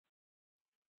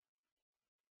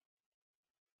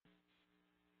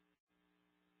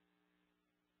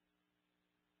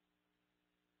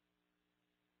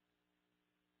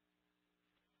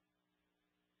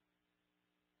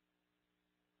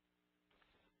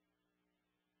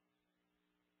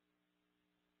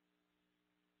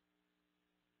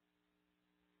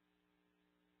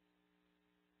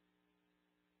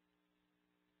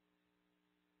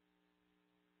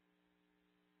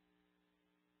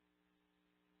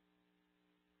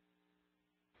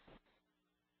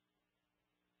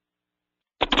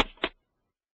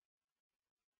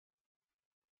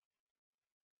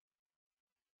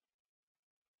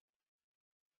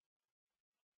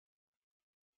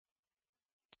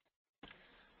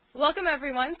Welcome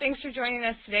everyone. Thanks for joining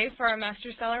us today for our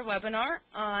Master Seller webinar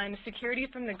on security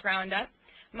from the ground up.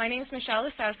 My name is Michelle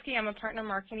Lisowski. I'm a Partner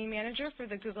Marketing Manager for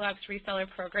the Google Apps Reseller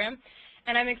Program,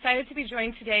 and I'm excited to be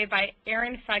joined today by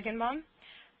Aaron Feigenbaum.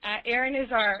 Aaron is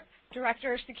our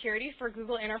Director of Security for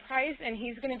Google Enterprise, and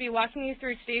he's going to be walking you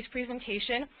through today's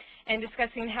presentation and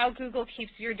discussing how Google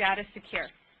keeps your data secure.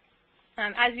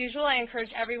 As usual, I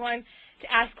encourage everyone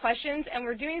to ask questions, and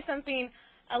we're doing something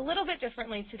a little bit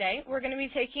differently today. We're going to be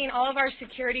taking all of our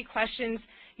security questions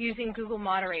using Google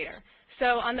Moderator.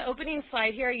 So on the opening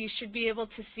slide here, you should be able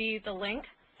to see the link,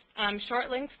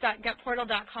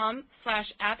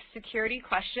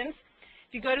 shortlinks.getportal.com/appsecurityquestions.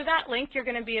 If you go to that link, you're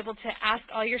going to be able to ask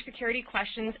all your security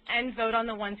questions and vote on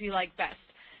the ones you like best.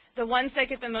 The ones that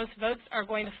get the most votes are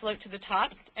going to float to the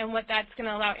top, and what that's going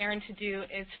to allow Aaron to do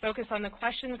is focus on the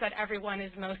questions that everyone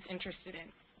is most interested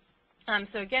in.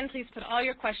 So again, please put all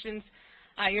your questions,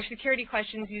 your security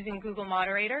questions, using Google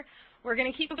Moderator. We're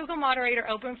going to keep Google Moderator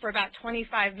open for about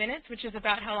 25 minutes, which is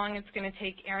about how long it's going to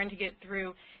take Aaron to get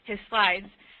through his slides.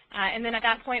 And then at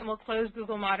that point, we'll close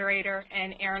Google Moderator,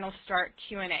 and Aaron will start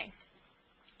Q&A.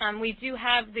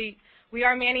 We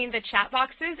are manning the chat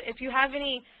boxes. If you have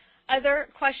any other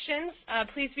questions,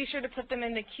 please be sure to put them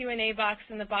in the Q&A box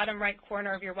in the bottom right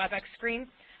corner of your WebEx screen.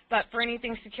 But for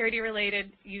anything security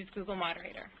related, use Google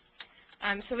Moderator.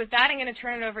 So with that, I'm going to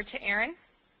turn it over to Aaron.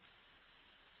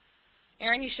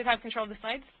 Aaron, you should have control of the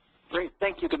slides. Great.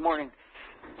 Thank you. Good morning.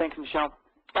 Thanks, Michelle.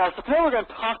 So today we're going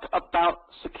to talk about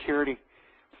security.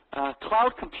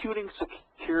 Cloud computing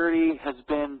security has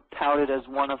been touted as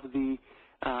one of the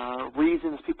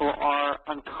reasons people are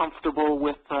uncomfortable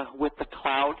with the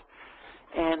cloud.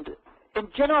 And in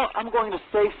general, I'm going to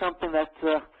say something that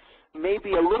may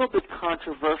be a little bit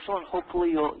controversial, and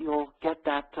hopefully you'll get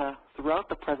that throughout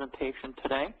the presentation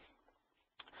today,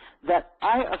 that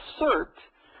I assert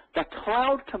that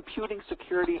cloud computing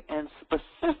security, and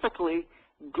specifically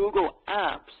Google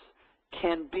Apps,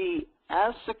 can be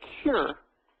as secure,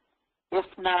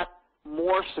 if not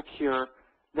more secure,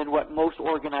 than what most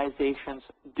organizations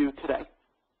do today.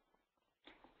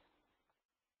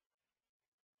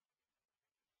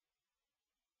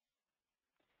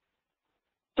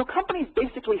 So companies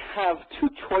basically have two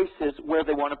choices where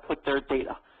they want to put their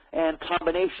data, and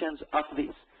combinations of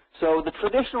these. So the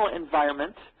traditional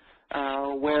environment,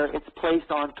 where it's placed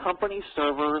on company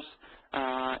servers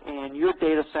in your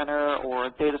data center, or a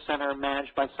data center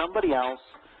managed by somebody else,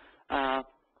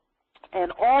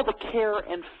 and all the care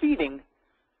and feeding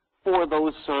for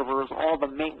those servers, all the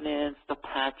maintenance, the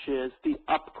patches, the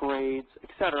upgrades,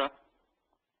 etc.,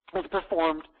 is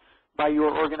performed by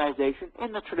your organization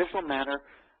in the traditional manner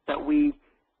that we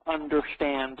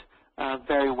understand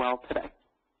very well today.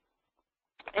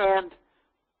 And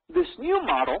this new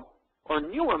model, or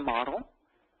newer model,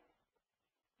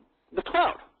 the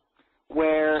cloud,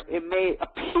 where it may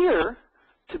appear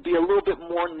to be a little bit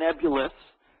more nebulous,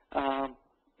 and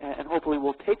hopefully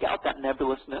we'll take out that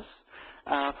nebulousness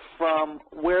from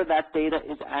where that data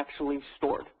is actually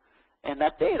stored. And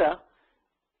that data,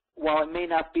 while it may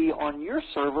not be on your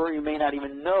server, you may not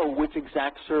even know which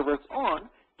exact server it's on,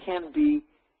 can be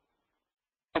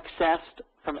accessed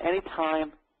from any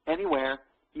time, anywhere,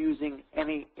 using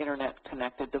any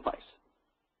internet-connected device.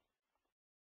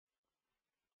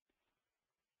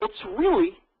 It's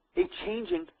really a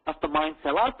changing of the mindset.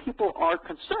 A lot of people are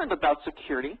concerned about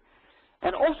security,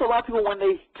 and also a lot of people, when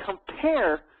they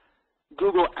compare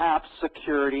Google Apps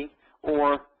security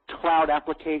or cloud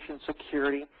application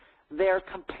security, they're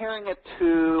comparing it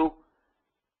to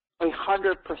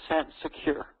 100%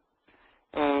 secure,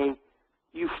 a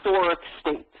euphoric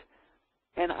state.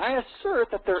 And I assert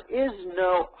that there is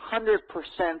no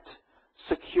 100%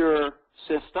 secure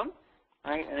system,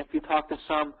 right? And if you talk to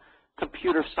some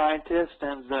computer scientists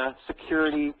and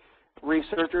security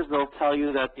researchers, they'll tell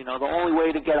you that, the only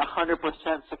way to get a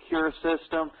 100% secure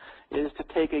system is to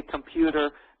take a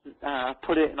computer,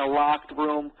 put it in a locked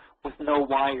room with no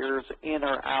wires in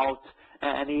or out,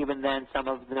 and even then some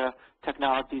of the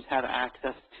technologies have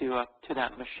access to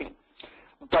that machine.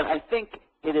 But I think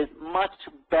it is much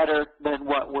better than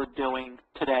what we're doing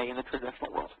today in the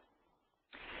traditional world.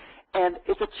 And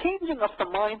it's a changing of the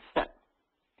mindset,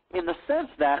 in the sense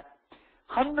that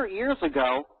 100 years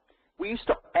ago, we used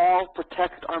to all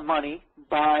protect our money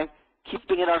by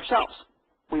keeping it ourselves.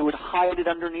 We would hide it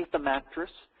underneath the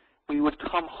mattress. We would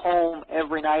come home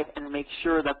every night and make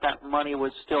sure that that money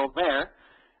was still there,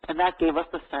 and that gave us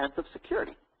the sense of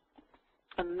security.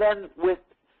 And then with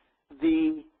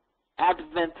the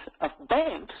advent of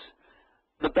banks,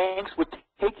 the banks would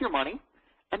take your money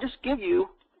and just give you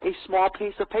a small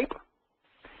piece of paper.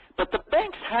 But the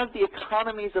banks have the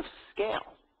economies of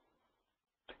scale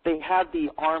they had the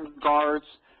armed guards,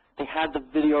 they had the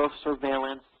video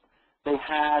surveillance, they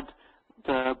had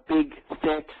the big,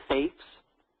 thick safes.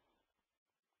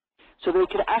 So they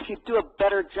could actually do a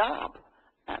better job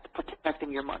at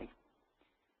protecting your money.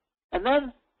 And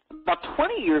then about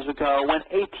 20 years ago, when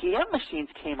ATM machines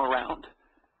came around,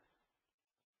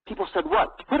 people said,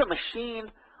 what, to put a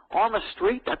machine on the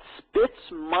street that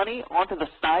spits money onto the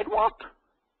sidewalk?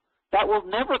 That will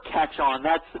never catch on.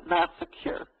 That's not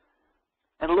secure.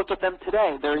 And look at them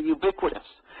today. They're ubiquitous.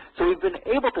 So we've been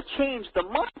able to change the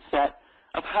mindset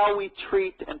of how we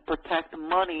treat and protect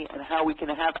money and how we can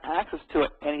have access to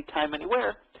it anytime,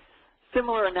 anywhere.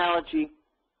 Similar analogy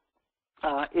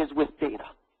is with data.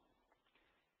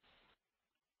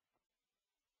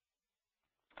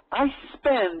 I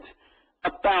spend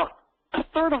about a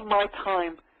third of my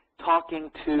time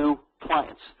talking to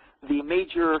clients, the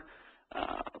major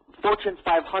Fortune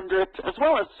 500, as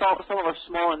well as some of our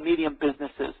small and medium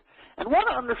businesses, and want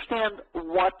to understand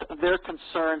what their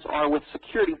concerns are with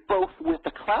security, both with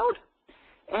the cloud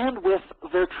and with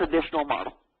their traditional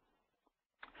model.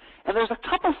 And there's a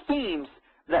couple themes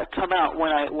that come out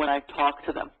when I talk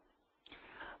to them.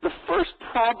 The first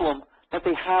problem that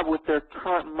they have with their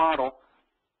current model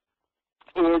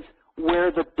is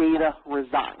where the data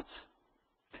resides.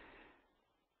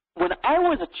 When I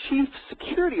was a chief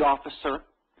security officer,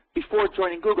 before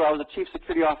joining Google, I was a chief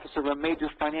security officer of a major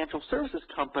financial services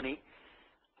company.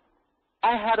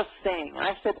 I had a saying, and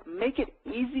I said, make it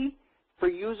easy for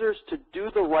users to do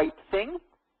the right thing,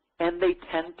 and they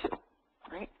tend to,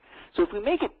 right? So if we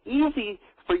make it easy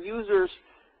for users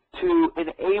to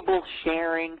enable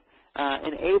sharing,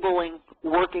 enabling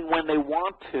working when they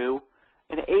want to,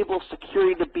 enable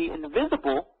security to be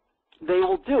invisible, they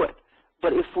will do it.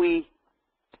 But if we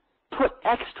put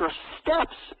extra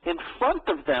steps in front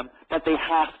of them that they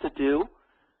have to do,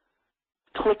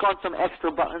 click on some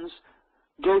extra buttons,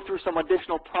 go through some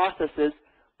additional processes,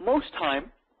 most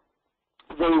time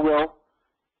they will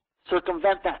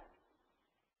circumvent that.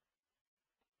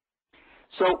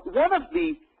 So one of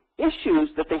the issues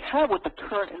that they have with the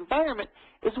current environment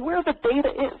is where the data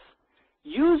is.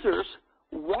 Users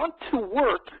want to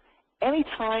work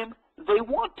anytime they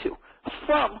want to,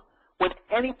 from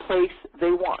any place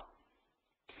they want.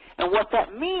 And what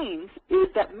that means is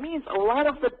a lot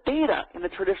of the data in the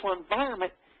traditional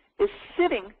environment is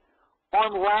sitting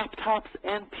on laptops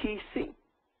and PC.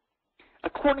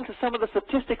 According to some of the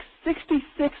statistics,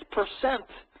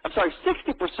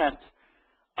 60%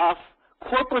 of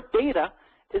corporate data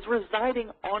is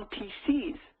residing on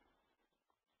PCs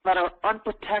that are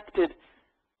unprotected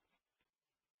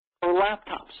or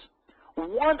laptops.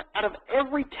 1 out of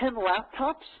every 10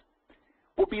 laptops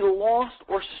will be lost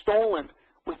or stolen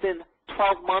within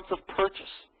 12 months of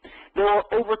purchase. There were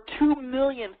over 2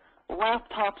 million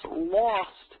laptops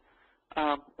lost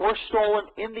or stolen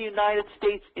in the United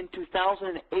States in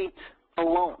 2008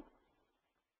 alone.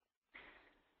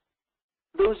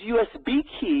 Those USB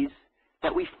keys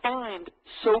that we find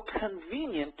so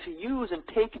convenient to use and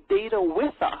take data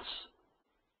with us,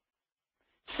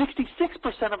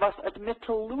 66% of us admit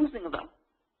to losing them,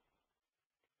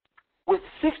 with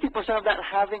 60% of that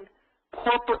having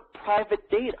corporate private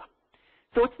data.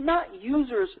 So it's not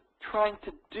users trying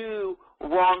to do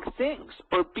wrong things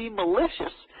or be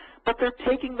malicious, but they're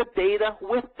taking the data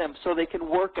with them so they can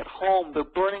work at home. They're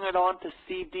burning it onto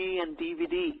CD and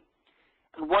DVD.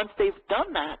 And once they've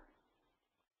done that,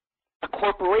 the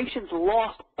corporation's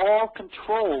lost all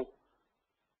control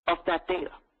of that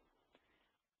data.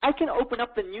 I can open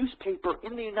up the newspaper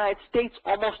in the United States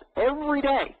almost every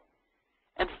day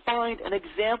and find an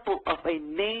example of a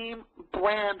name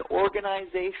brand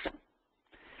organization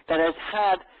that has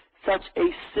had such a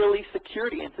silly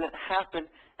security incident happen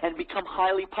and become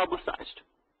highly publicized.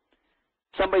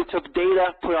 Somebody took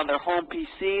data, put it on their home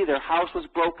PC, their house was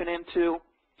broken into,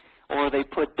 or they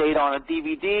put data on a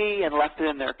DVD and left it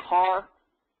in their car.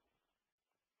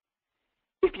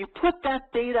 If you put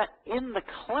that data in the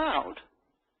cloud,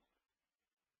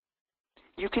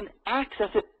 you can access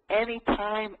it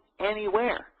anytime,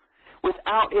 anywhere,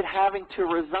 without it having to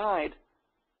reside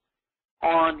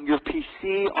on your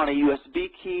PC, on a USB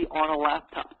key, on a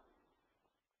laptop.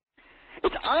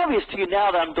 It's obvious to you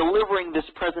now that I'm delivering this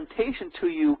presentation to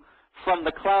you from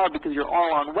the cloud because you're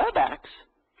all on WebEx,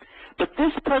 but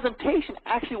this presentation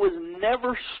actually was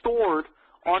never stored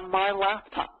on my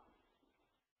laptop.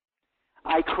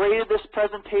 I created this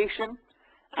presentation.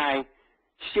 I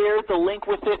shared the link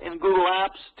with it in Google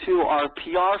Apps to our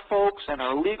PR folks and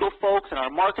our legal folks and our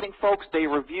marketing folks. They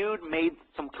reviewed, made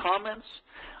some comments.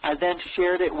 I then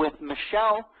shared it with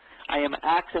Michelle. I am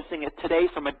accessing it today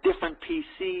from a different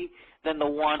PC than the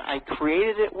one I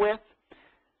created it with.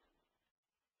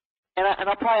 And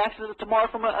I'll probably access it tomorrow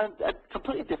from a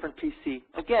completely different PC.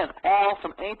 Again, all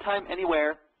from anytime,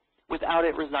 anywhere, without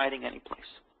it residing anyplace.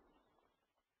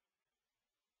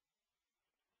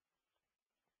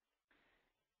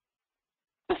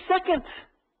 The second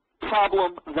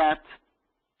problem that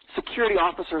security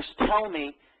officers tell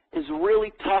me is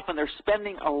really tough, and they're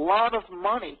spending a lot of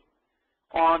money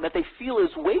on that they feel is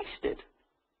wasted,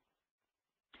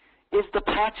 is the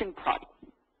patching problem.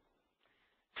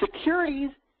 Security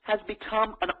has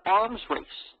become an arms race,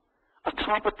 a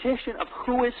competition of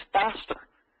who is faster,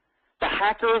 the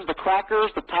hackers, the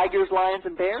crackers, the tigers, lions,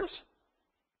 and bears,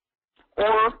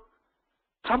 or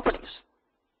companies.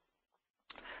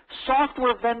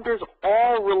 Software vendors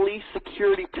all release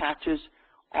security patches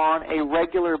on a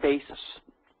regular basis,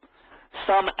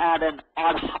 some at an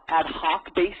ad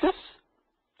hoc basis,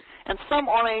 and some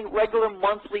on a regular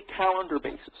monthly calendar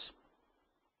basis.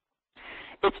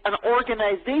 It's an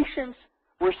organization's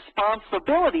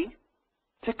responsibility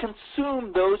to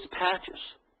consume those patches,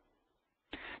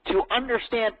 to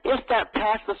understand if that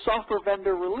patch the software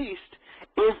vendor released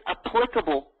is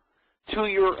applicable to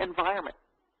your environment,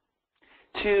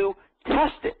 to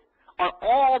test it on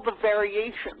all the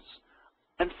variations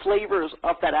and flavors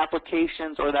of that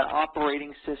applications or that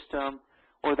operating system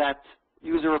or that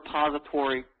user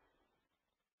repository,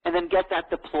 and then get that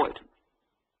deployed.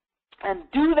 And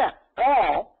do that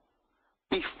all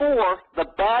before the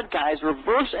bad guys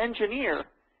reverse engineer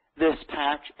this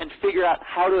patch and figure out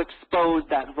how to expose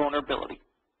that vulnerability.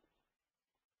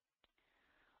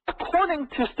 According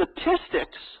to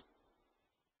statistics,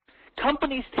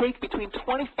 companies take between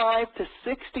 25 to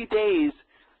 60 days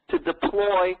to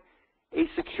deploy a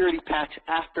security patch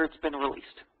after it's been released.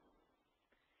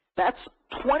 That's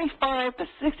 25 to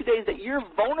 60 days that you're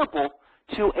vulnerable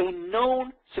to a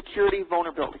known security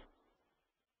vulnerability.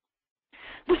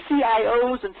 The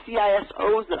CIOs and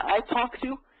CISOs that I talk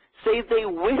to say they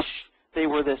wish they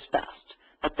were this fast,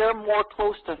 that they're more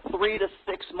close to 3 to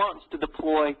 6 months to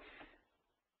deploy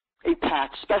a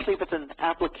patch, especially if it's an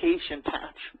application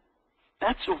patch.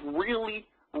 That's really,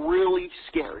 really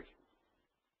scary.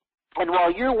 And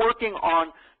while you're working on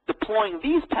deploying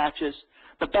these patches,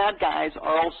 the bad guys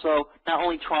are also not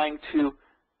only trying to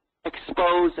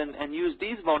expose and use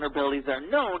these vulnerabilities that are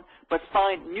known, but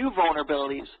find new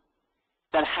vulnerabilities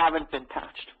that haven't been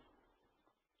patched.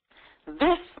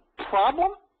 This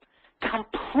problem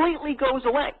completely goes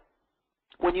away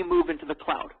when you move into the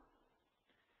cloud,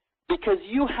 because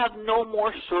you have no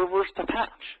more servers to patch.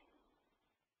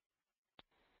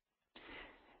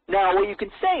 Now, what you can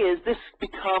say is this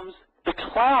becomes the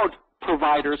cloud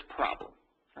provider's problem,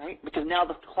 right? Because now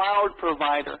the cloud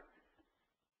provider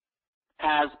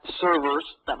has servers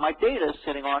that my data is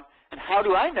sitting on, and how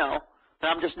do I know that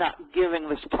I'm just not giving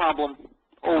this problem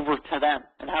over to them?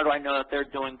 And how do I know that they're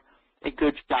doing a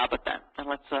good job at that? And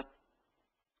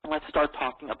let's start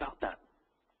talking about that.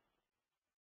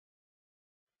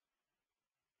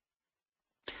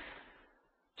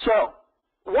 So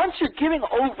once you're giving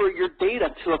over your data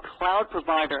to a cloud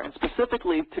provider, and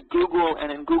specifically to Google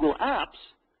and in Google Apps,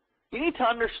 you need to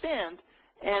understand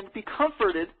and be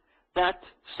comforted that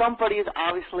somebody is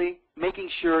obviously making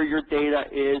sure your data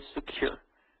is secure,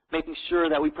 making sure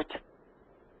that we protect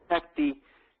the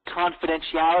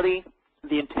confidentiality,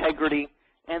 the integrity,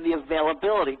 and the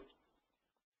availability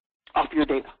of your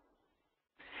data.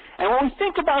 And when we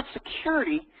think about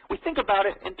security, we think about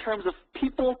it in terms of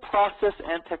people, process,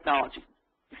 and technology.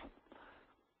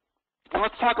 And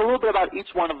let's talk a little bit about each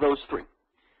one of those three.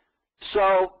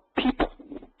 So, people.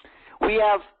 We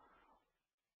have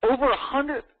over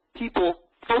 100 people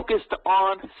focused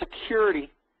on security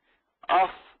of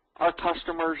our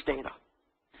customers' data.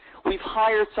 We've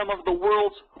hired some of the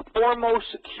world's foremost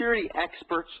security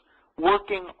experts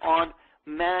working on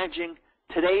managing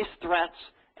today's threats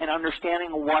and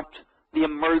understanding what the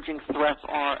emerging threats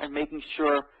are and making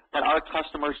sure that our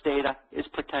customers' data is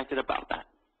protected about that.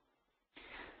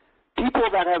 People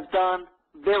that have done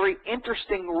very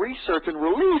interesting research and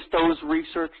released those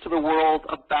research to the world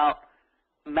about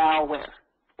malware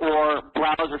or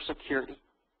browser security.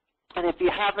 And if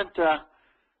you haven't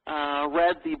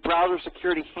read the browser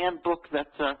security handbook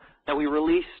that we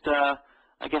released,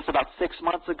 I guess about 6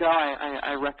 months ago,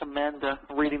 I recommend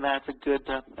reading that. It's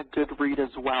a good read as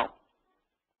well.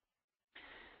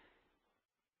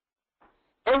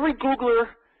 Every Googler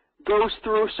goes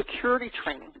through security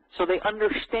training so they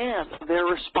understand their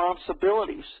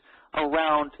responsibilities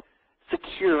around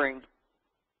securing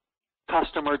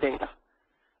customer data.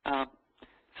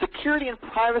 Security and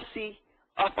privacy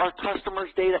of our customers'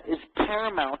 data is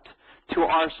paramount to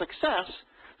our success,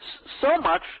 so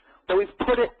much that we've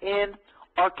put it in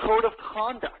our code of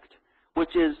conduct,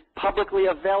 which is publicly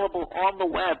available on the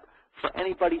web for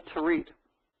anybody to read.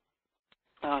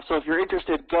 So if you're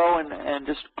interested, go and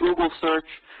just Google search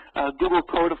Google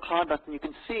Code of Conduct, and you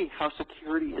can see how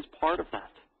security is part of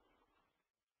that.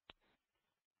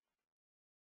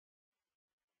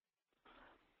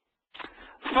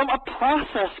 From a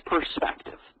process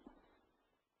perspective,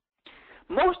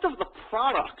 most of the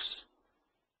products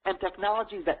and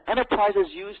technologies that enterprises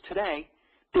use today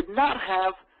did not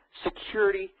have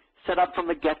security set up from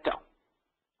the get-go,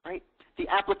 right? The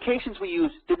applications we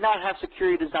use did not have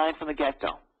security designed from the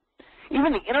get-go.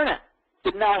 Even the internet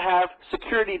did not have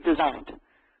security designed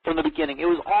from the beginning. It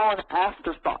was all an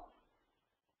afterthought.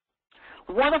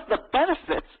 One of the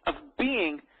benefits of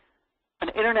being an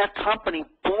internet company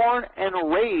born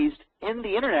and raised in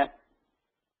the internet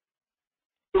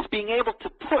is being able to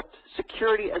put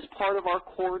security as part of our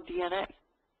core DNA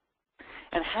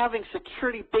and having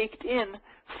security baked in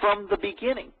from the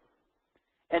beginning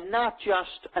and not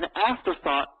just an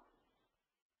afterthought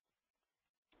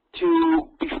to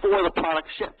before the product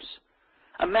ships.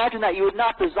 Imagine that you would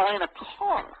not design a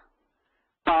car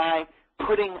by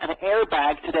putting an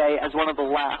airbag today as one of the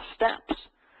last steps.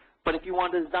 But if you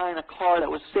want to design a car that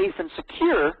was safe and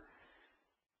secure,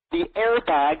 the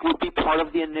airbag would be part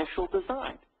of the initial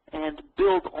design and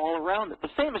build all around it. The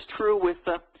same is true with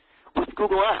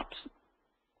Google Apps.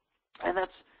 And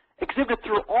that's exhibited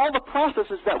through all the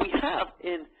processes that we have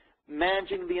in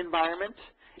managing the environment,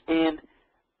 in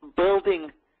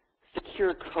building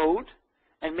secure code,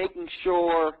 and making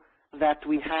sure that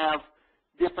we have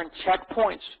different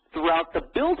checkpoints throughout the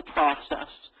build process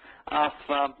of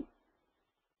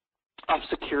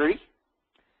security,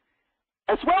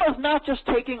 as well as not just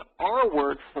taking our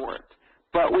word for it,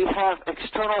 but we have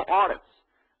external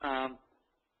audits,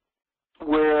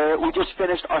 where we just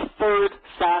finished our third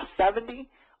SAS 70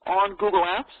 on Google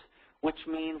Apps, which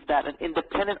means that an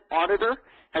independent auditor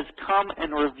has come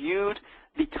and reviewed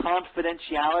the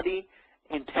confidentiality,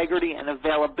 integrity, and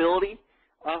availability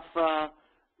of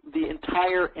the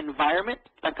entire environment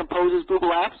that composes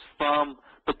Google Apps, from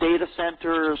the data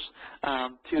centers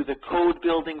to the code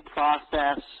building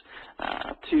process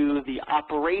to the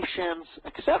operations,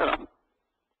 etc.,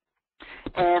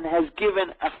 and has given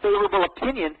a favorable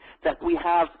opinion that we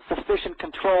have sufficient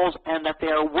controls and that they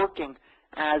are working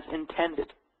as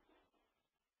intended.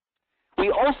 We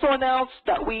also announced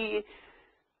that we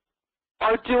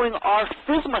are doing our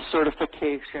FISMA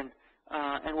certification,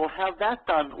 and we'll have that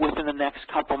done within the next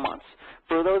couple months.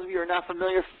 For those of you who are not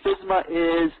familiar, FISMA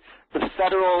is the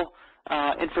Federal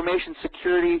Information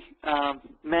Security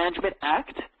Management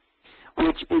Act,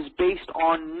 which is based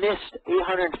on NIST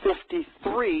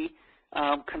 853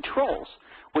 controls,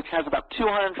 which has about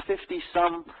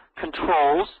 250-some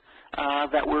controls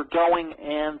that we're going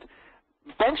and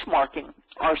benchmarking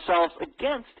ourselves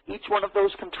against each one of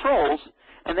those controls,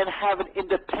 and then have an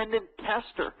independent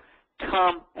tester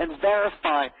come and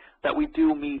verify that we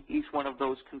do meet each one of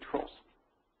those controls.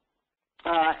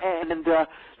 And the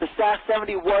SAS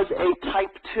 70 was a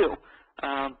Type 2.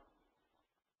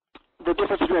 The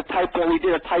difference between a Type 1, we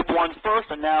did a Type 1 first,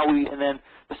 and then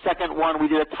the second one we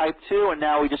did a Type 2, and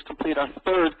now we just completed our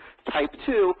third Type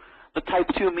 2. The Type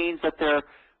 2 means that they're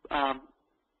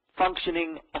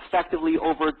functioning effectively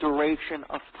over a duration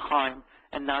of time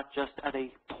and not just at a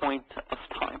point of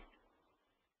time.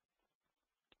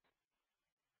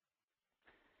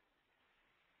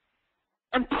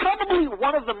 And probably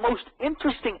one of the most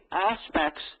interesting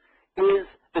aspects is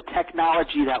the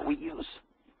technology that we use.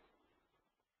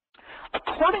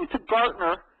 According to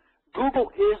Gartner, Google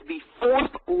is the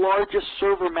 4th largest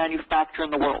server manufacturer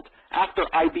in the world. After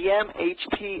IBM,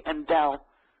 HP, and Dell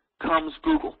comes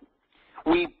Google.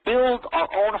 We build our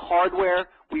own hardware,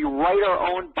 we write our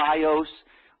own BIOS,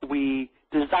 we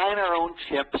design our own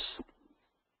chips.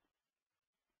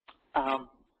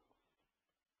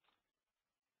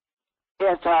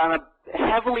 It's on a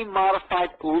heavily modified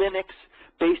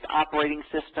Linux-based operating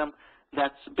system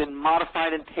that's been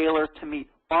modified and tailored to meet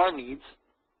our needs.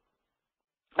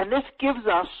 And this gives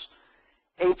us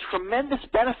a tremendous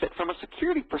benefit from a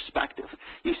security perspective.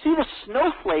 You see the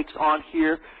snowflakes on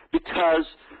here because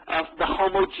of the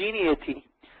homogeneity,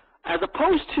 as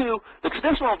opposed to the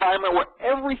traditional environment where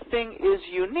everything is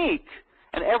unique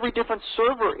and every different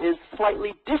server is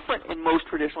slightly different in most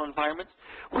traditional environments.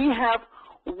 We have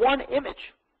one image,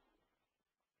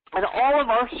 and all of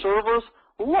our servers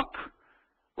look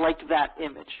like that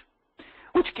image,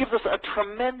 which gives us a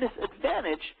tremendous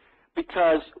advantage,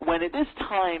 because when it is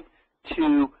time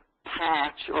to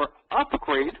patch or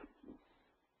upgrade,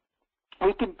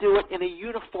 we can do it in a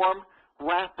uniform,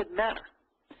 rapid manner.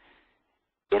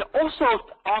 It also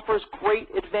offers great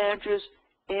advantages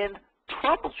in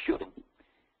troubleshooting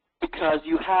because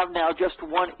you have now just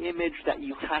one image that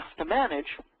you have to manage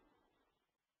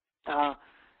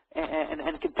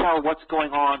and can tell what's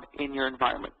going on in your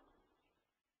environment.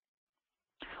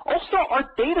 Also,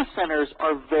 our data centers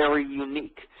are very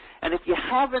unique. And if you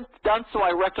haven't done so,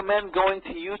 I recommend going to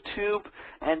YouTube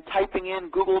and typing in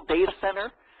Google Data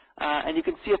Center, and you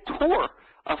can see a tour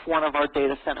of one of our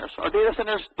data centers. Our data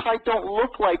centers probably don't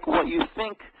look like what you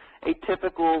think a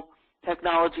typical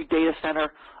technology data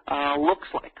center looks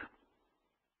like,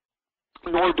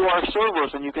 nor do our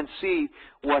servers, and you can see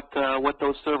what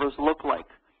those servers look like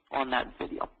on that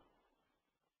video.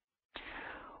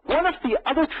 One of the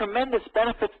other tremendous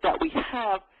benefits that we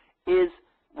have is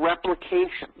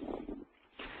replication.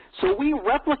 So we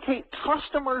replicate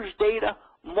customers' data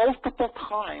multiple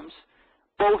times,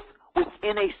 both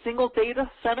within a single data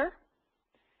center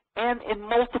and in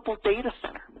multiple data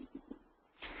centers.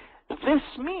 This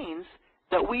means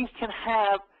that we can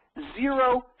have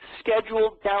zero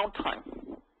scheduled downtime.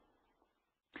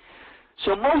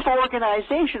 So most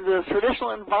organizations in a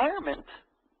traditional environment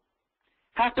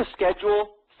have to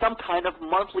schedule some kind of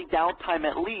monthly downtime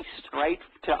at least, right,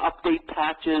 to update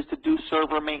patches, to do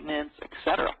server maintenance,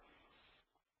 etc.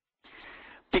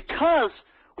 Because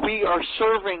we are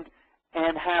serving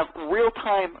and have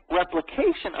real-time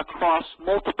replication across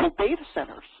multiple data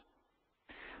centers,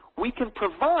 we can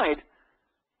provide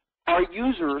our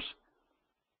users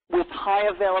with high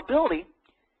availability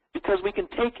because we can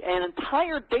take an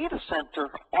entire data center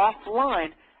offline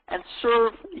and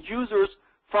serve users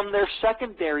from their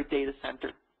secondary data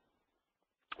center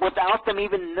without them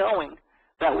even knowing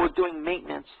that we're doing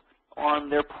maintenance on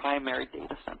their primary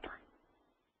data center.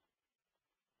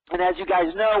 And as you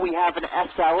guys know, we have an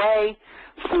SLA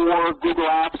for Google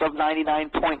Apps of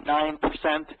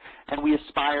 99.9%, and we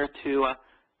aspire to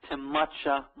much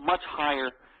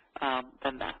higher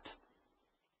than that.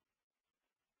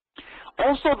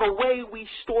 Also, the way we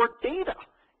store data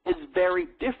is very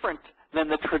different than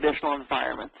the traditional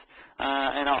environment.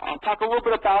 And I'll talk a little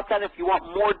bit about that. If you want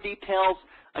more details,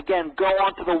 again, go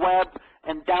onto the web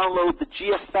and download the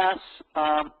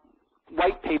GFS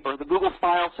white paper, the Google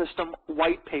File System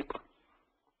white paper.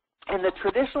 In the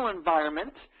traditional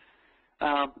environment,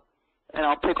 and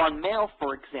I'll pick on mail,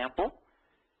 for example,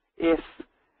 if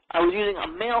I was using a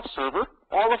mail server,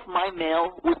 all of my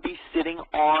mail would be sitting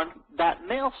on that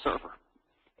mail server.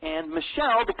 And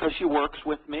Michelle, because she works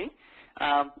with me,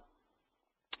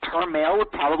 her mail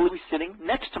would probably be sitting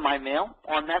next to my mail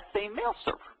on that same mail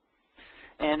server.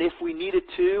 And if we needed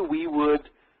to, we would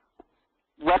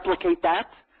replicate that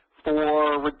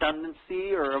for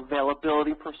redundancy or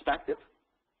availability perspective.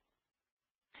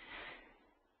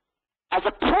 As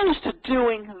opposed to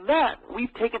doing that,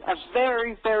 we've taken a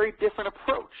very, very different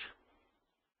approach.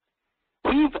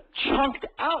 We've chunked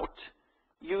out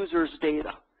users'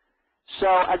 data. So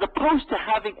as opposed to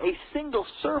having a single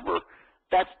server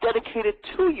that's dedicated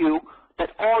to you that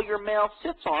all your mail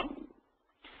sits on,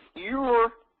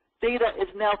 your data is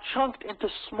now chunked into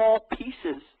small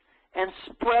pieces and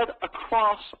spread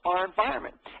across our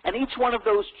environment. And each one of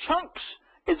those chunks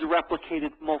is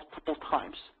replicated multiple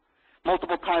times.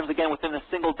 Multiple times, again, within a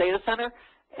single data center,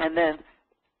 and then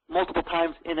multiple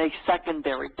times in a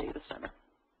secondary data center.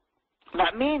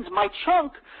 That means my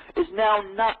chunk is now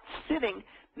not sitting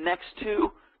next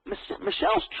to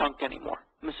Michelle's chunk anymore.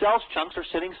 Michelle's chunks are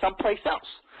sitting someplace else,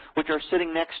 which are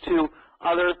sitting next to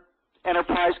other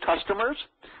enterprise customers,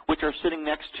 which are sitting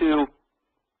next to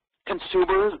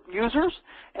consumer users,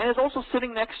 and is also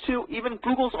sitting next to even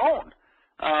Google's own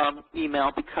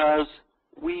email, because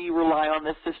we rely on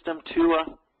this system to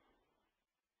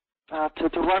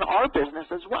run our business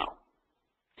as well.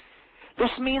 This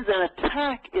means an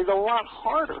attack is a lot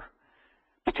harder,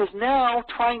 because now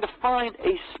trying to find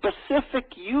a specific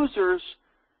user's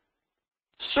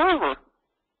server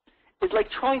is like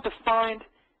trying to find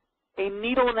a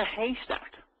needle in a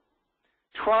haystack.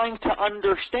 Trying to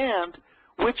understand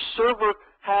which server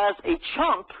has a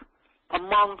chunk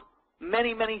among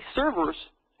many, many servers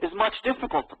is much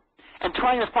difficult. And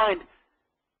trying to find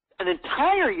an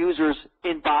entire user's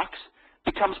inbox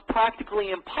becomes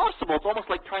practically impossible. It's almost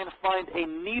like trying to find a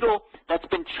needle that's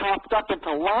been chopped up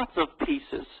into lots of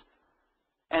pieces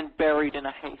and buried in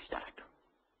a haystack.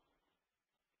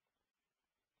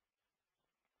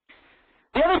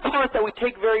 The other part that we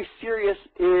take very serious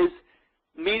is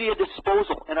media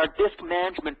disposal and our disk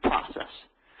management process.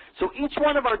 So each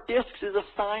one of our disks is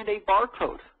assigned a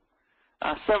barcode.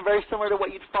 very similar to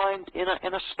what you'd find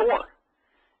in a store.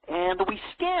 And we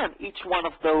scan each one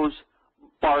of those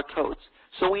barcodes,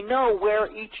 so we know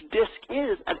where each disk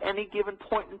is at any given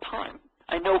point in time.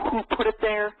 I know who put it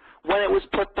there, when it was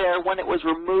put there, when it was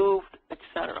removed,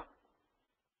 etc.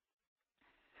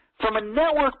 From a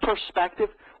network perspective,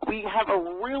 we have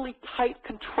a really tight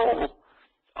control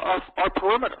of our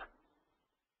perimeter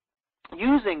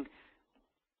using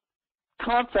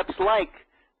concepts like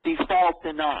default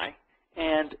deny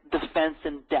and defense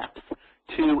in depth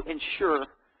to ensure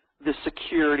the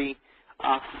security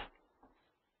of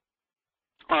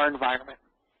our environment.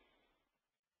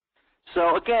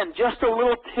 So again, just a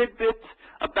little tidbit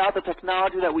about the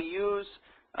technology that we use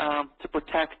to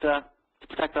protect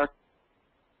our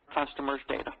customers'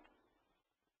 data.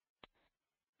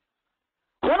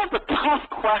 One of the tough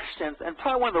questions, and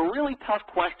probably one of the really tough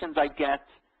questions I get,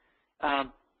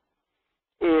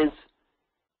 is,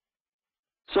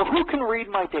 so who can read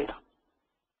my data?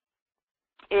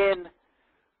 In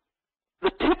the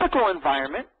typical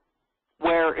environment,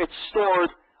 where it's stored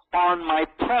on my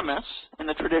premise in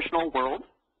the traditional world,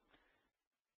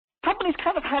 companies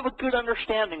kind of have a good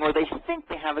understanding, or they think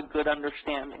they have a good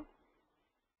understanding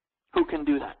who can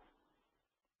do that.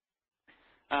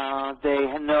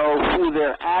 They know who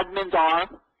their admins are.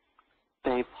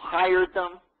 They've hired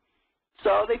them.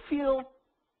 So they feel,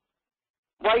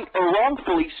 right or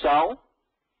wrongfully so,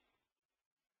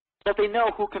 that they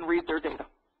know who can read their data.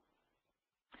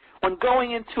 When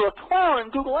going into a cloud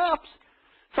and Google Apps,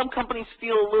 some companies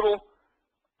feel a little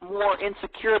more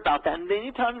insecure about that, and they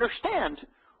need to understand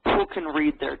who can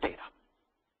read their data.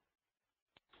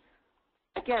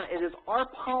 Again, it is our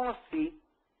policy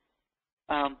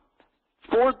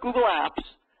for Google Apps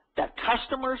that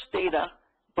customers' data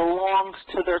belongs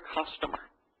to their customer.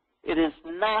 It is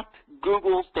not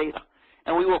Google's data,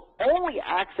 and we will only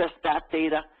access that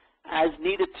data as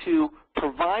needed to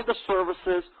provide the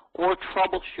services or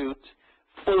troubleshoot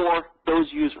for those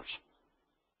users.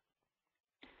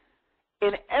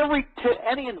 In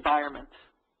any environment,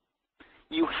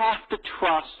 you have to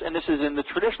trust, and this is in the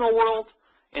traditional world,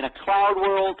 in a cloud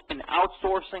world, in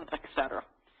outsourcing, etc.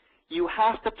 You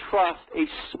have to trust a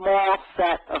small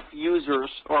set of users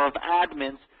or of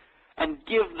admins and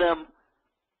give them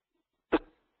the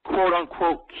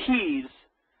quote-unquote keys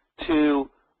to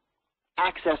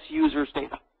access users'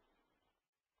 data.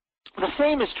 The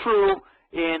same is true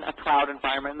in a cloud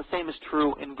environment, and the same is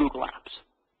true in Google Apps.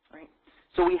 Right?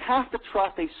 So we have to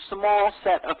trust a small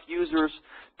set of users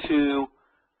to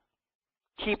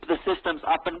keep the systems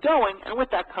up and going, and with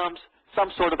that comes some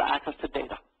sort of access to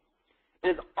data.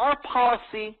 It is our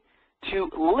policy to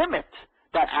limit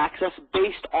that access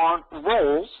based on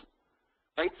roles,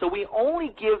 right? So we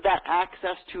only give that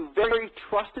access to very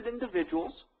trusted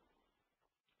individuals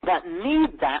that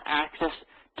need that access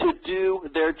to do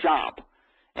their job.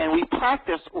 And we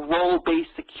practice role-based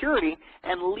security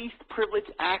and least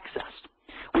privileged access,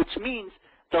 which means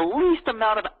the least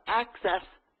amount of access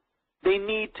they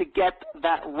need to get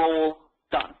that role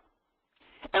done.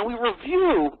 And we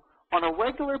review on a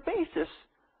regular basis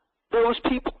those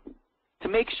people to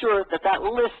make sure that that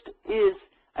list is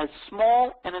as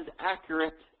small and as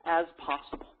accurate as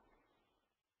possible.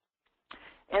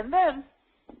 And then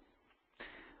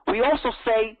we also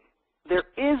say there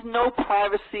is no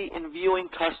privacy in viewing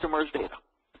customers' data.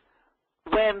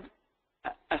 When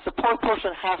a support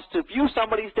person has to view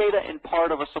somebody's data in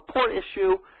part of a support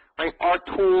issue, right, our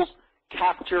tools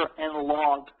capture and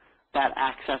log that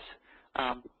access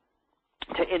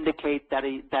to indicate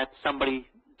that somebody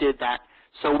did that.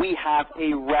 So we have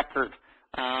a record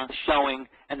showing,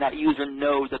 and that user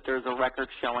knows that there's a record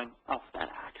showing of that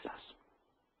access.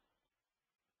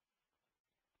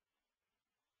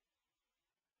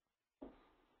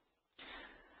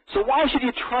 So why should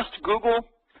you trust Google?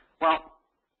 Well,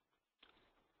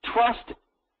 trust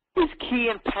is key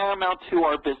and paramount to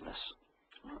our business.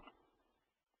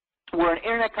 We're an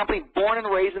internet company born and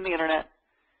raised in the internet,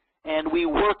 and we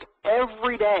work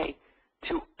every day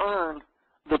to earn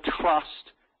the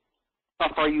trust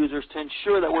of our users to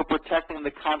ensure that we're protecting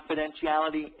the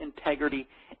confidentiality, integrity,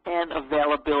 and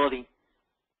availability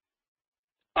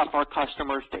of our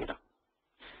customers' data.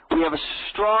 We have a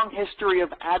strong history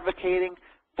of advocating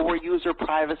for user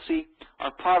privacy.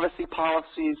 Our privacy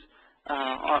policies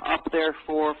are up there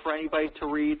for anybody to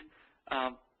read.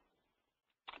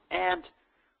 And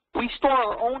we store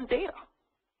our own data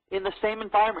in the same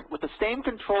environment with the same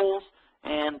controls,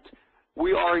 and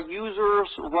we are users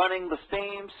running the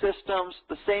same systems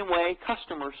the same way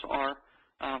customers are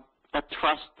that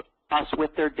trust us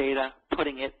with their data,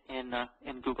 putting it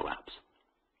in Google Apps.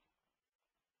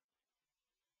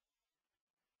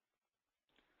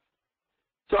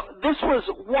 So this was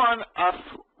one of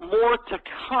more to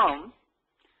come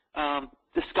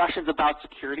discussions about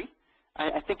security.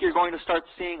 I think you're going to start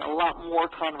seeing a lot more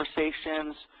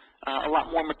conversations, a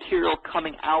lot more material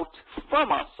coming out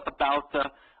from us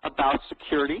about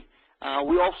security.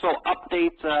 We also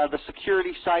update the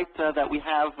security site that we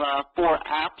have for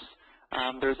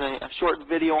apps. There's a short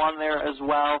video on there as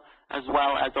well as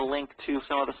a link to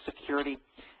some of the security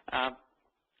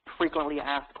frequently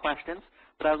asked questions.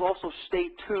 But I was also stay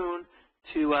tuned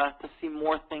to see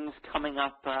more things coming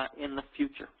up in the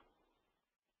future.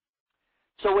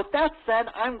 So with that said,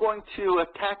 I'm going to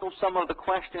tackle some of the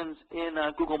questions in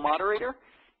Google Moderator.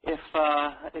 If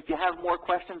you have more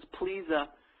questions, please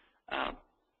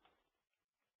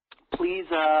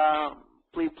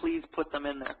please put them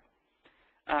in there.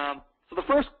 So the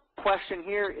first question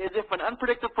here is, if an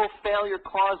unpredictable failure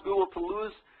caused Google to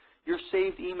lose your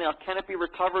saved email, can it be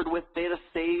recovered with data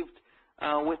saved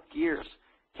with Gears?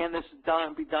 Can this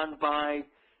be done by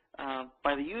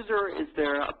the user? Is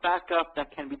there a backup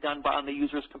that can be done on the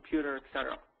user's computer,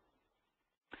 etc.?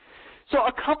 So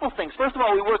a couple things. First of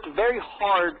all, we worked very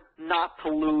hard not to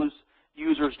lose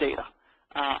users' data.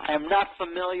 I am not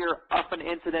familiar of an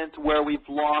incident where we've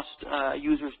lost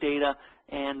users' data,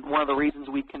 and one of the reasons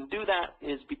we can do that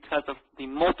is because of the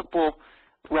multiple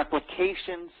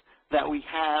replications that we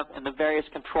have and the various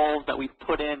controls that we've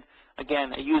put in.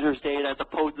 Again, a user's data as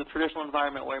opposed to the traditional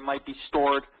environment where it might be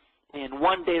stored in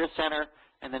one data center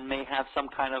and then may have some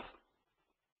kind of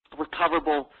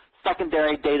recoverable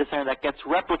secondary data center that gets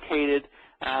replicated.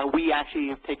 We actually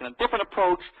have taken a different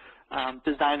approach,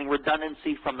 designing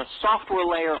redundancy from the software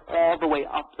layer all the way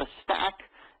up the stack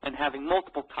and having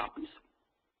multiple copies.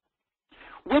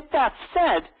 With that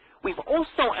said, we've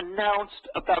also announced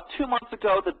about 2 months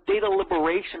ago the Data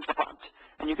Liberation Front,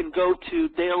 and you can go to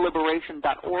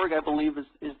dataliberation.org, I believe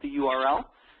is the URL,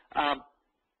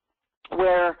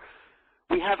 where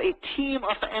we have a team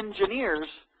of engineers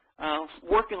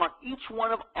working on each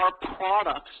one of our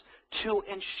products to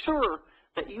ensure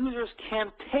that users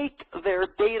can take their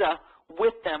data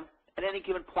with them at any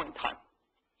given point in time.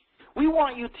 We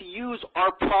want you to use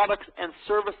our products and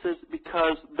services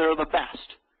because they're the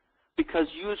best, because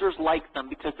users like them,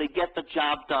 because they get the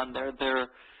job done,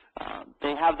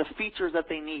 they have the features that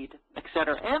they need,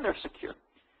 etc., and they're secure.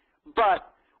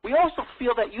 But we also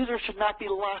feel that users should not be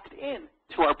locked in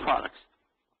to our products.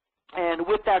 And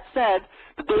with that said,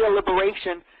 the data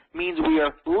liberation means we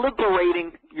are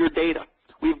liberating your data.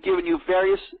 We've given you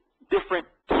various different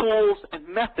tools and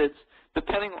methods,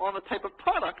 depending on the type of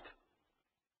product,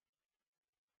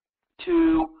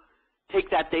 to take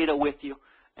that data with you.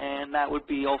 And that would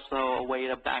be also a way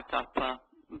to back up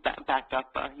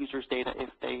users' data if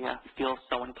they feel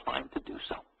so inclined to do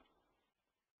so.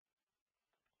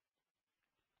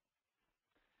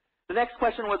 The next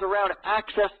question was around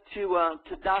access to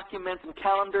documents and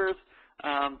calendars.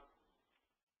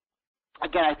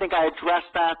 Again, I think I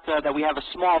addressed that we have a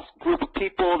small group of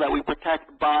people that we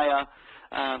protect by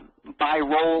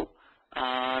role,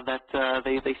 that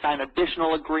they sign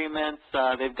additional agreements.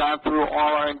 They've gone through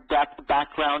all our in-depth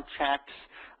background checks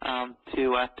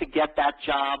to get that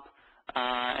job,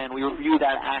 and we review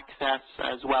that access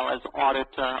as well as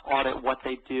audit what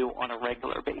they do on a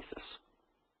regular basis.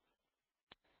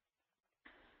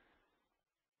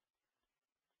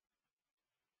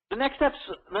 The next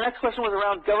question was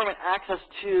around government access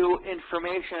to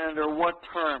information, under what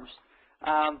terms.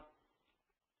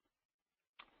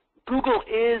 Google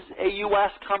is a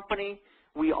U.S. company.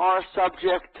 We are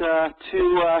subject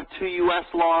to U.S.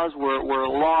 laws. We're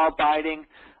law-abiding.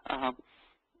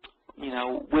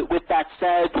 With that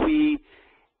said, we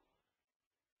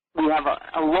have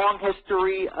a long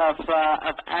history of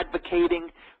advocating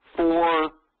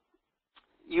for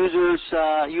users'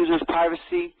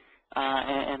 privacy.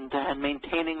 And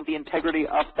maintaining the integrity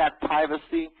of that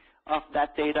privacy, of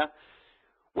that data.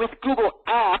 With Google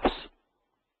Apps,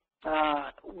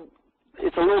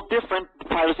 it's a little different.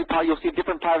 You'll see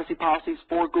different privacy policies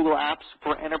for Google Apps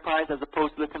for enterprise as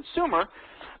opposed to the consumer,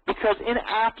 because in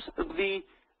apps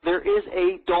there is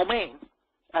a domain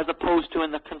as opposed to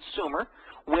in the consumer,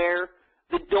 where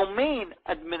the domain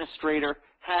administrator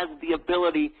has the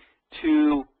ability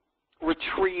to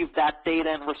retrieve that data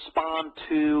and respond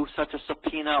to such a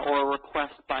subpoena or a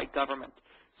request by government.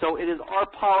 So it is our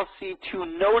policy to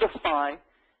notify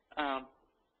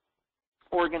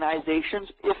organizations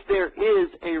if there is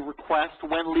a request,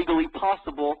 when legally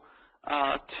possible,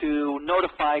 to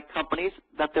notify companies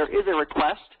that there is a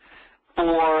request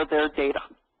for their data.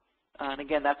 And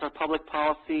again, that's our public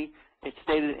policy. It's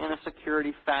stated in a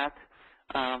security FAQ.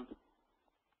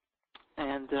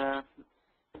 And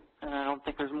I don't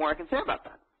think there's more I can say about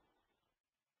that.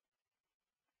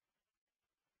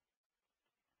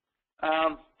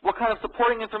 What kind of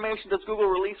supporting information does Google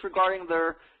release regarding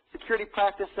their security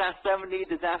practice SAS 70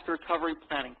 disaster recovery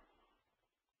planning?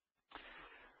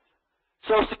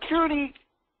 So security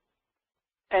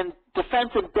and defense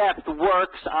in depth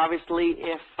works, obviously,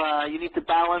 if you need to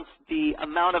balance the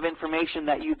amount of information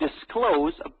that you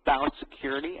disclose about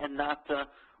security and not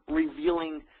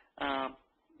revealing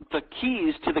the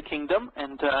keys to the kingdom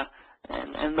and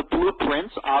the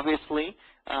blueprints, obviously,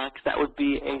 because that would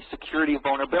be a security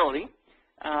vulnerability,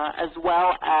 as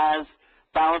well as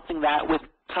balancing that with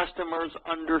customers'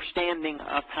 understanding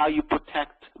of how you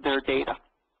protect their data.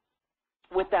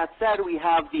 With that said, we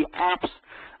have the apps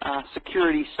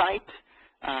security site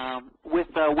with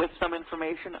some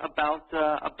information about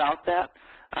that.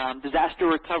 Disaster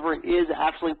recovery is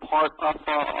actually part of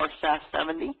our SAS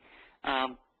 70.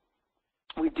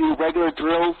 We do regular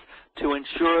drills to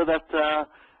ensure that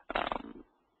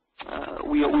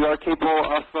we are capable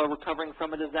of recovering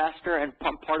from a disaster, and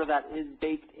part of that is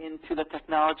baked into the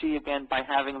technology, again, by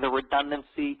having the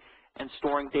redundancy and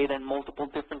storing data in multiple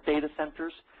different data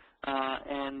centers.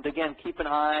 And again, keep an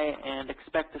eye and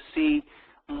expect to see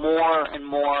more and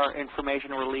more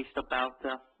information released about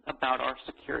our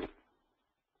security.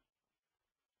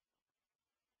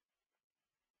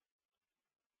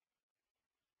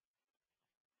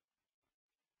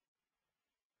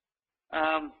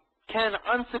 Can an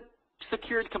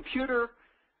unsecured computer,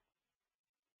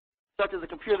 such as a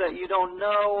computer that you don't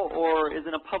know or is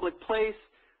in a public place,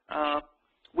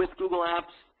 with Google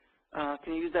Apps,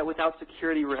 can you use that without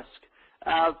security risk?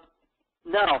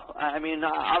 No. I mean,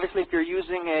 obviously, if you're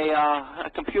using a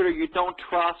computer you don't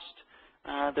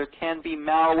trust, there can be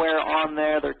malware on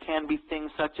there. There can be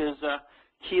things such as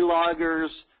keyloggers.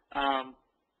 I'm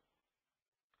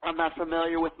not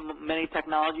familiar with many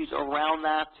technologies around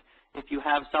that. If you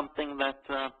have something that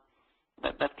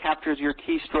that captures your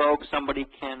keystroke, somebody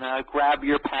can grab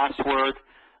your password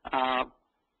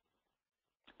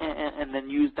and then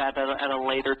use that at a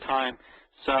later time.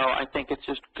 So I think it's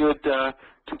just good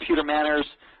computer manners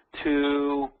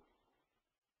to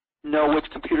know which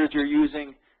computers you're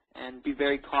using and be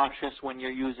very cautious when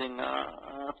you're using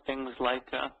things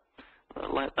like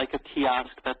a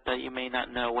kiosk that you may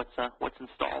not know what's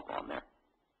installed on there.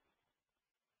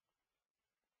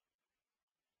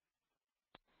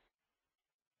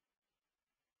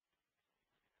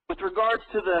 With regards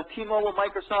to the T-Mobile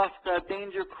Microsoft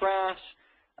danger crash,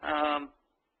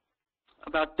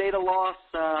 about data loss,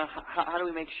 how do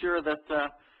we make sure that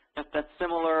that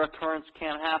similar occurrence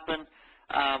can't happen?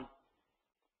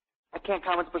 I can't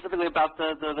comment specifically about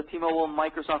the T-Mobile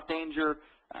Microsoft danger.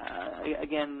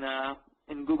 Again,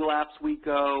 in Google Apps, we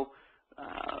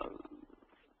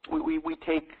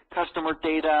take customer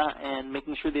data and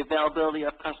making sure the availability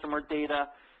of customer data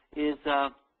is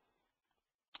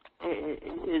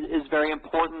very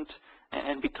important,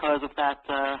 and because of that,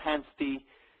 hence the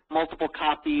multiple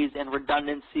copies and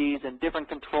redundancies and different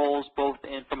controls, both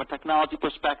from a technology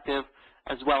perspective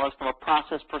as well as from a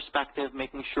process perspective,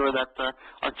 making sure that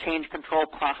our change control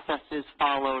process is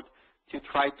followed to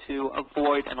try to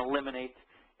avoid and eliminate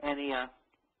any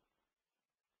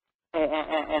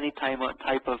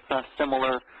type of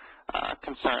similar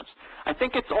concerns. I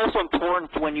think it's also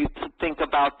important when you think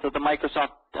about the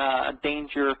Microsoft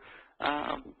danger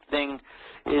thing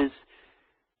is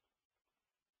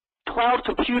cloud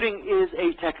computing is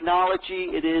a technology,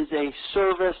 it is a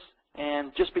service,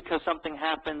 and just because something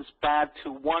happens bad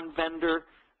to one vendor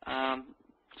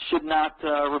should not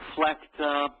reflect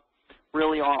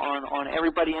really on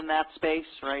everybody in that space,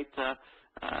 right?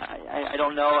 I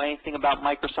don't know anything about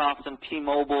Microsoft and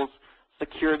T-Mobile's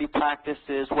security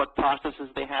practices, what processes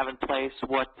they have in place,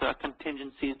 what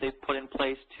contingencies they've put in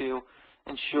place to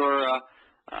ensure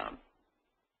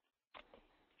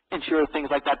things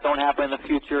like that don't happen in the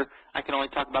future. I can only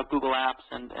talk about Google Apps,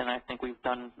 and I think we've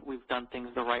done things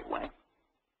the right way.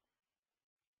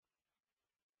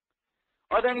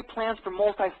 Are there any plans for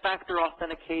multi-factor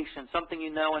authentication, something you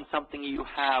know and something you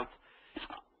have?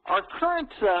 Our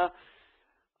current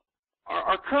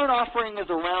offering is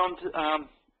around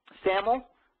SAML.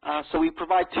 So we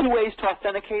provide two ways to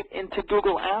authenticate into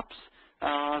Google Apps.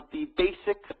 The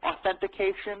basic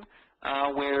authentication,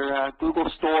 where Google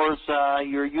stores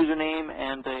your username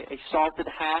and a salted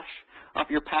hash of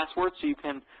your password, so you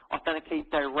can authenticate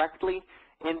directly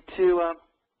into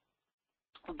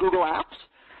Google Apps.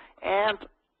 And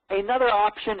another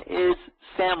option is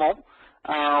SAML,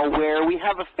 where we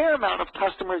have a fair amount of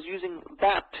customers using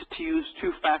that to use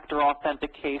two-factor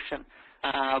authentication,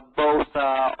 both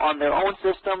on their own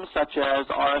systems, such as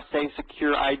RSA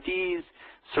secure IDs,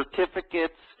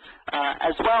 certificates,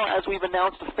 as well as we've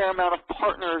announced a fair amount of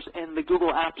partners in the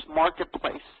Google Apps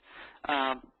Marketplace.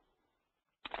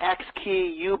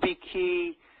 XKey,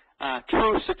 YubiKey,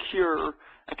 TrueSecure,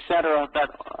 etc.,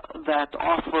 that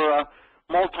offer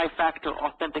multi-factor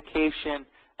authentication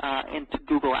into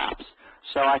Google Apps.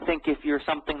 So I think if you're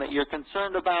something that you're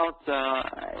concerned about,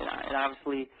 and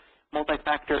obviously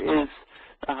multi-factor is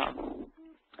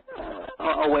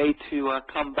a way to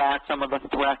combat some of the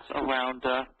threats around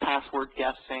password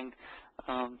guessing,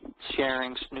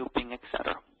 sharing, snooping,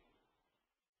 etc.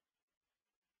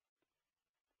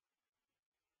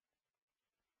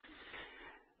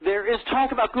 There is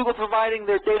talk about Google providing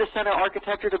their data center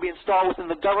architecture to be installed within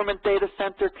the government data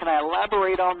center. Can I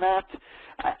elaborate on that?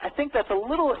 I think that's a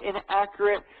little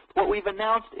inaccurate. What we've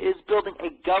announced is building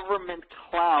a government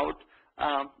cloud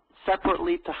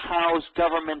separately to house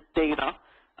government data.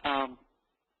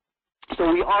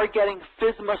 So we are getting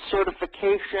FISMA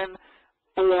certification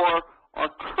for our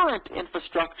current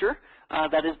infrastructure.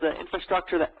 That is the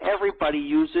infrastructure that everybody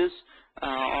uses,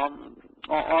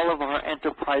 all of our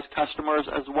enterprise customers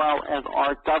as well as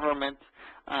our government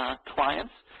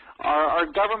clients. Our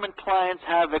government clients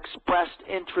have expressed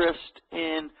interest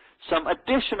in some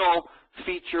additional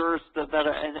features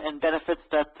and benefits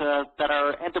that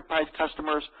our enterprise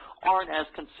customers aren't as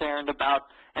concerned about,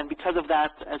 and because of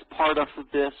that, as part of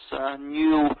this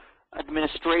new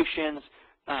administration's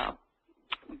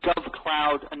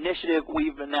GovCloud initiative,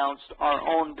 we've announced our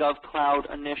own GovCloud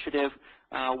initiative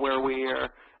where we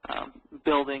are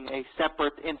building a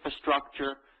separate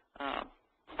infrastructure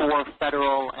for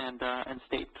federal and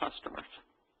state customers.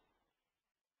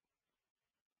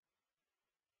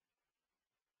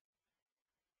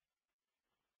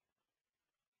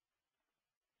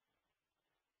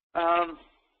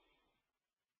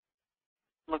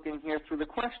 Looking here through the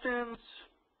questions,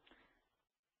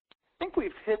 I think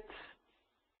we've hit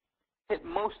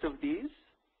most of these.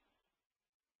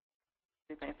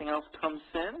 See if anything else comes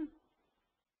in.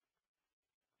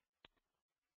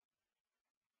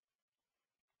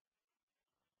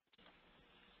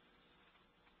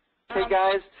 Okay,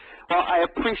 guys. Well, I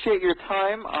appreciate your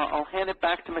time. I'll hand it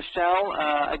back to Michelle.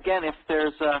 Again, if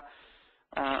there's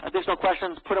additional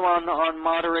questions, put them on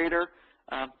moderator.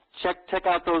 Check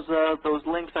out those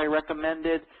links I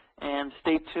recommended, and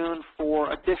stay tuned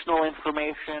for additional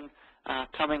information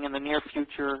coming in the near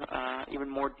future. Even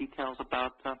more details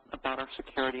about our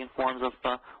security in forms of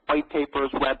white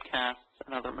papers, webcasts,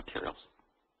 and other materials.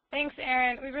 Thanks,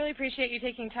 Aaron. We really appreciate you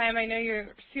taking time. I know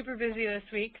you're super busy this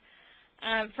week.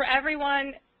 For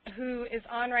everyone who is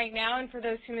on right now, and for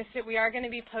those who missed it, we are going to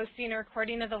be posting a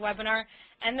recording of the webinar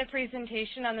and the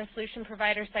presentation on the Solution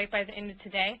Provider site by the end of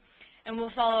today, and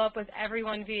we'll follow up with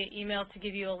everyone via email to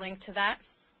give you a link to that.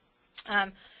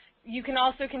 You can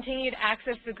also continue to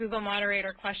access the Google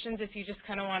Moderator questions if you just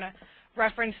kind of want to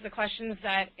reference the questions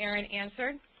that Aaron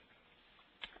answered.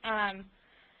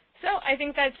 So I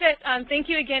think that's it. Thank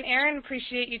you again, Aaron.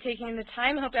 Appreciate you taking the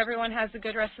time. Hope everyone has a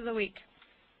good rest of the week.